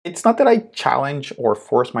It's not that I challenge or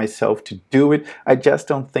force myself to do it, I just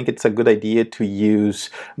don't think it's a good idea to use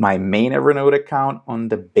my main Evernote account on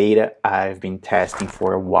the beta I've been testing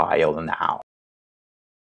for a while now.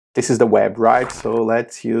 This is the web, right? So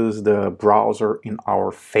let's use the browser in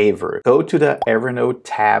our favor. Go to the Evernote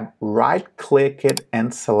tab, right-click it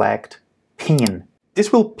and select Pin.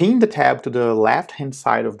 This will pin the tab to the left-hand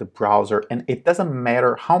side of the browser, and it doesn't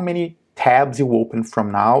matter how many tabs you open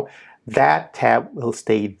from now, that tab will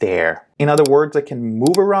stay there. In other words, I can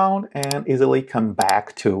move around and easily come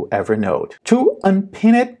back to Evernote. To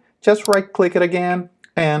unpin it, just right-click it again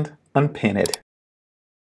and unpin it.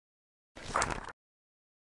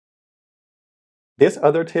 This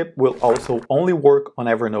other tip will also only work on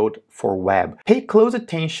Evernote for web. Pay close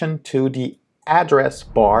attention to the address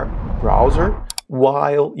bar browser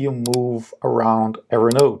while you move around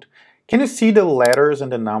Evernote. Can you see the letters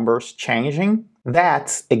and the numbers changing?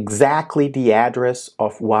 That's exactly the address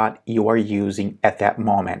of what you are using at that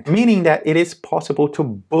moment. Meaning that it is possible to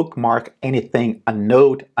bookmark anything, a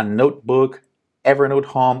note, a notebook, Evernote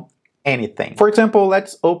Home, anything. For example,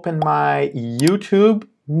 let's open my YouTube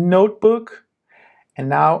notebook. And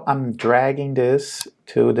now I'm dragging this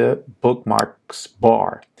to the bookmarks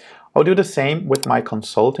bar. I'll do the same with my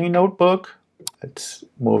consulting notebook. Let's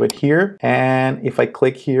move it here. And if I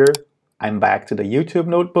click here, I'm back to the YouTube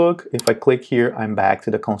notebook. If I click here, I'm back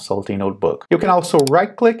to the consulting notebook. You can also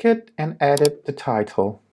right-click it and edit the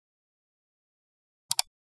title.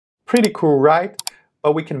 Pretty cool, right?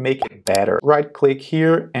 But we can make it better. Right-click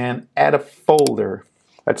here and add a folder.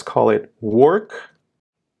 Let's call it Work.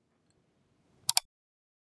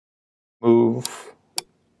 Move.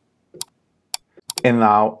 And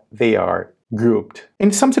now they are grouped.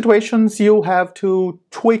 In some situations, you'll have to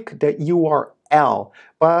tweak the URL,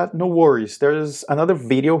 but no worries. There's another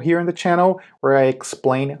video here in the channel where I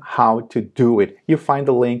explain how to do it. You find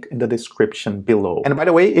the link in the description below. And by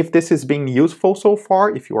the way, if this is being useful so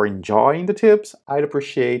far, if you are enjoying the tips, I'd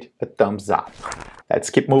appreciate a thumbs up.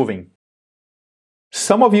 Let's keep moving.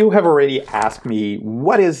 Some of you have already asked me,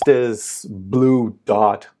 what is this blue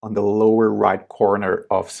dot on the lower right corner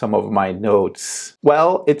of some of my notes?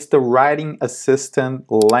 Well, it's the writing assistant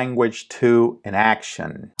LanguageTool in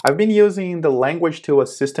action. I've been using the LanguageTool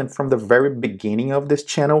assistant from the very beginning of this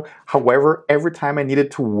channel. However, every time I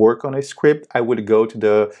needed to work on a script, I would go to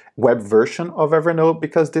the web version of Evernote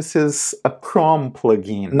because this is a Chrome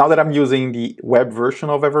plugin. Now that I'm using the web version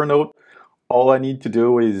of Evernote, all I need to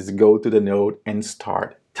do is go to the note and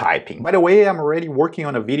start typing. By the way, I'm already working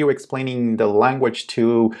on a video explaining the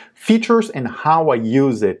LanguageTool features and how I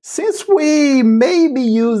use it. Since we may be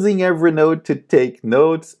using Evernote to take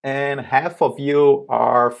notes and half of you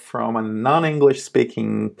are from a non-English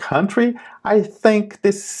speaking country, I think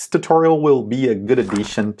this tutorial will be a good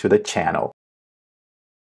addition to the channel.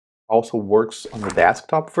 Also works on the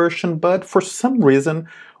desktop version, but for some reason,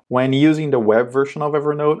 when using the web version of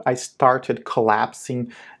Evernote, I started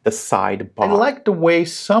collapsing the sidebar. I like the way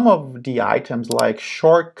some of the items like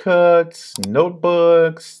shortcuts,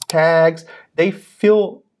 notebooks, tags, they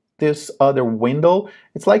fill this other window.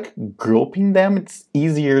 It's like grouping them. It's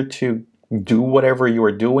easier to do whatever you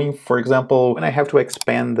are doing. For example, when I have to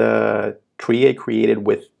expand the tree I created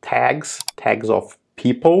with tags of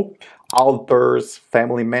people, authors,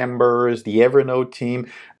 family members, the Evernote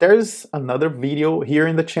team. There's another video here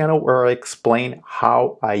in the channel where I explain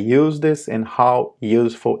how I use this and how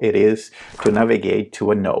useful it is to navigate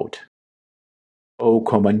to a note. Oh,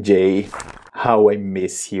 Command J, how I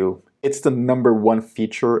miss you. It's the #1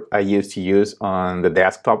 feature I used to use on the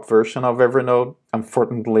desktop version of Evernote.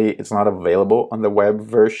 Unfortunately, it's not available on the web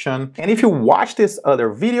version. And if you watch this other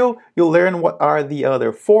video, you'll learn what are the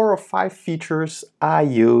other 4 or 5 features I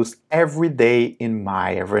use every day in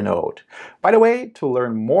my Evernote. By the way, to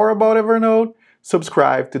learn more about Evernote,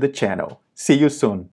 subscribe to the channel. See you soon.